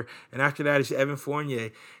Walker. And after that, it's Evan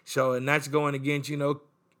Fournier. So, and that's going against,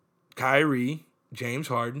 Kyrie, James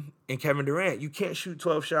Harden, and Kevin Durant. You can't shoot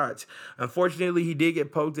 12 shots. Unfortunately, he did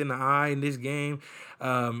get poked in the eye in this game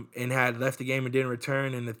and had left the game and didn't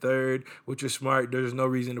return in the third, which was smart. There's no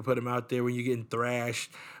reason to put him out there when you're getting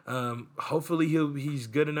thrashed. Hopefully, he's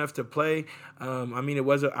good enough to play. It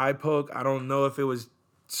was an eye poke. I don't know if it was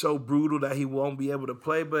so brutal that he won't be able to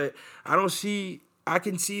play, but I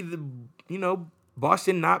can see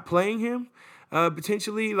Boston not playing him.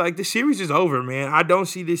 Potentially, like, the series is over, man. I don't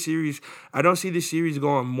see this series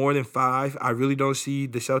going more than 5. I really don't see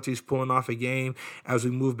the Celtics pulling off a game as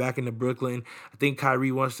we move back into Brooklyn. I think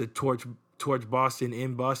Kyrie wants to torch Boston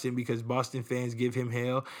in Boston because Boston fans give him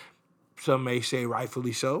hell. Some may say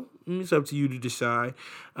rightfully so. It's up to you to decide.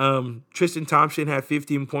 Tristan Thompson had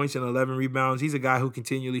 15 points and 11 rebounds. He's a guy who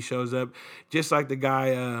continually shows up, just like the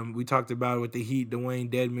guy we talked about with the Heat,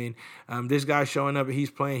 Dwayne Dedmon. This guy showing up and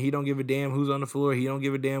he's playing. He don't give a damn who's on the floor. He don't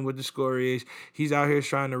give a damn what the score is. He's out here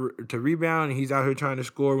trying to rebound, and he's out here trying to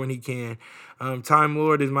score when he can. Time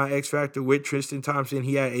Lord is my X factor with Tristan Thompson.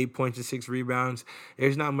 He had 8 points and 6 rebounds.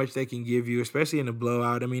 There's not much they can give you, especially in a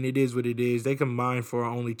blowout. It is what it is. They combined for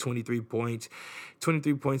only 23 points.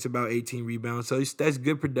 23 points, about 18 rebounds. So that's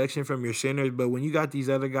good production from your centers. But when you got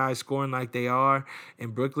these other guys scoring like they are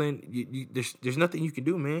in Brooklyn, there's nothing you can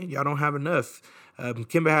do, man. Y'all don't have enough.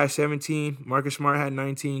 Kemba had 17. Marcus Smart had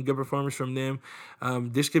 19. Good performance from them.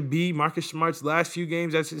 This could be Marcus Smart's last few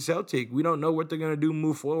games as a Celtic. We don't know what they're going to do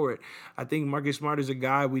move forward. I think Marcus Smart is a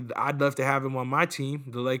guy I'd love to have him on my team,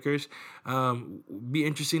 the Lakers. Be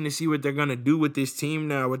interesting to see what they're going to do with this team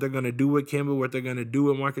now, what they're going to do with Kemba, what they're going to do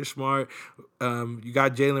with Marcus Smart. You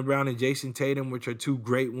got Jaylen Brown and Jason Tatum, which are 2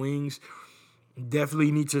 great wings.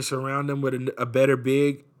 Definitely need to surround them with a better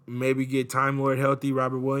big. Maybe get Time Lord healthy,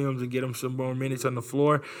 Robert Williams, and get him some more minutes on the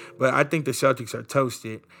floor. But I think the Celtics are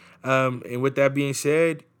toasted. And with that being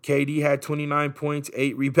said, KD had 29 points,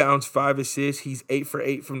 8 rebounds, 5 assists. He's 8 for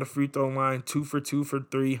 8 from the free throw line, 2 for 2 for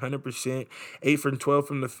 3, 100%, 8 for 12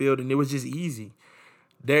 from the field, and it was just easy.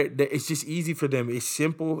 It's just easy for them. It's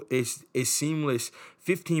simple. It's seamless.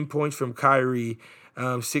 15 points from Kyrie,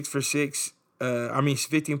 6 for 6.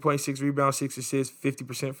 15.6 rebounds, 6 assists,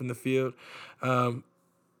 50% from the field.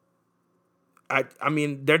 I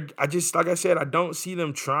mean, I just, like I said, I don't see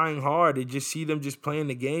them trying hard. I just see them just playing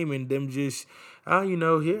the game and them just,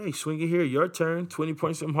 here, swing it here, your turn. 20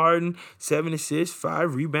 points from Harden, 7 assists,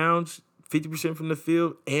 5 rebounds, 50% from the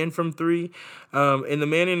field and from three. And the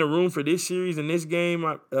man in the room for this series and this game,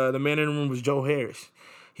 the man in the room was Joe Harris.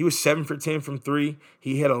 He was 7 for 10 from three.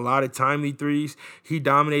 He hit a lot of timely threes. He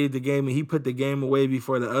dominated the game, and he put the game away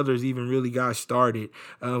before the others even really got started.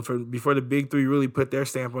 Before the big three really put their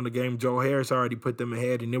stamp on the game, Joe Harris already put them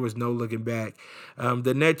ahead, and there was no looking back.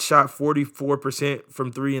 The Nets shot 44%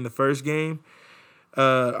 from three in the first game.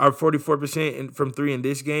 44% from three in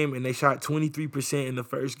this game, and they shot 23% in the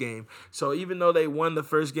first game. So even though they won the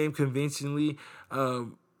first game convincingly,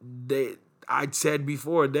 I said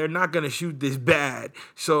before, they're not going to shoot this bad.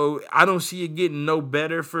 So I don't see it getting no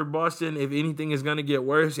better for Boston. If anything is going to get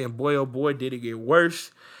worse, and boy, oh boy, did it get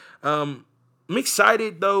worse. I'm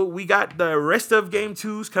excited, though. We got the rest of Game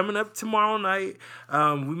 2's coming up tomorrow night.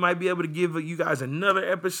 We might be able to give you guys another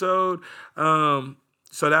episode. So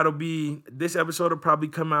this episode will probably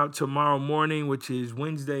come out tomorrow morning, which is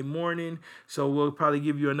Wednesday morning. So we'll probably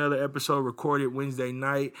give you another episode recorded Wednesday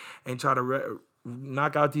night and try to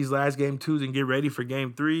knock out these last Game 2's and get ready for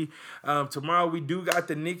Game 3. Tomorrow we do got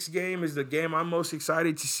the Knicks game, is the game I'm most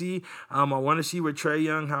excited to see. I want to see with Trae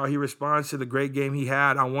Young, how he responds to the great game he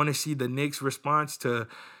had. I want to see the Knicks' response to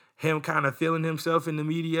him kind of feeling himself in the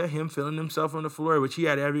media, him feeling himself on the floor, which he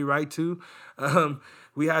had every right to.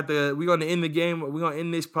 We're gonna end the game. We're gonna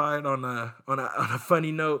end this pod on a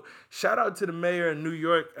funny note. Shout out to the mayor of New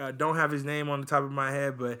York. Don't have his name on the top of my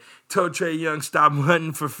head, but told Trae Young stop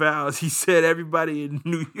hunting for fouls. He said everybody in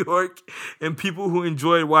New York and people who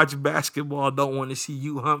enjoy watching basketball don't want to see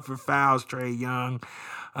you hunt for fouls, Trae Young.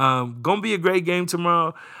 Gonna be a great game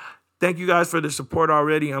tomorrow. Thank you guys for the support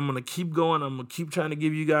already. I'm going to keep going. I'm going to keep trying to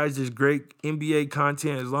give you guys this great NBA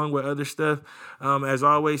content along with other stuff. As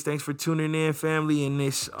always, thanks for tuning in, family, in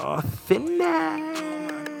this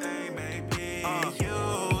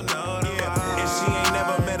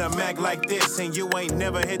like this, and you ain't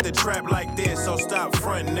never hit the trap like this, so stop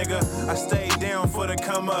frontin', nigga. I stayed down for the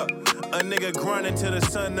come up. A nigga grinding till the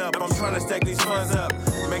sun up. I'm trying to stack these funds up.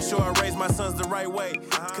 Make sure I raise my sons the right way.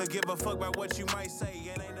 Could give a fuck about what you might say.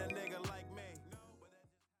 It ain't